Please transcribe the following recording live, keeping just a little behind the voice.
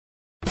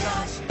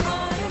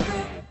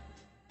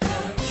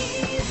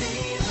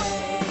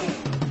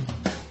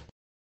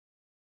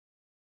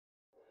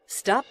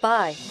Stop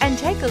by and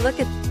take a look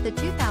at the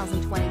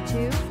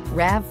 2022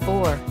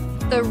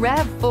 RAV4. The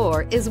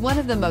RAV4 is one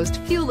of the most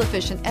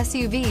fuel-efficient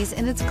SUVs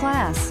in its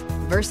class.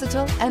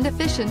 Versatile and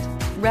efficient,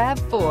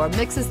 RAV4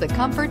 mixes the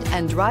comfort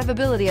and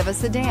drivability of a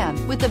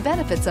sedan with the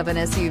benefits of an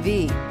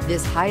SUV.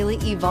 This highly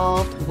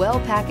evolved,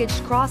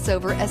 well-packaged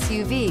crossover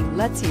SUV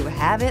lets you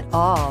have it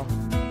all.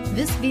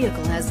 This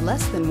vehicle has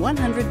less than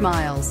 100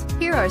 miles.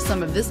 Here are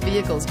some of this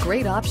vehicle's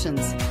great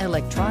options: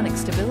 electronic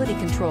stability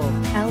control,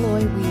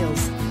 alloy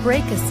wheels,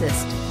 brake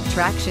assist,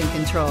 traction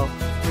control,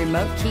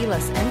 remote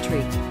keyless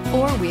entry,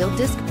 four-wheel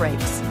disc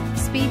brakes,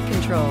 speed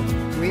control,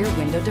 rear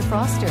window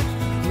defroster,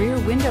 rear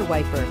window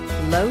wiper,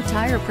 low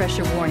tire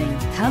pressure warning.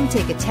 Come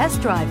take a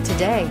test drive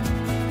today.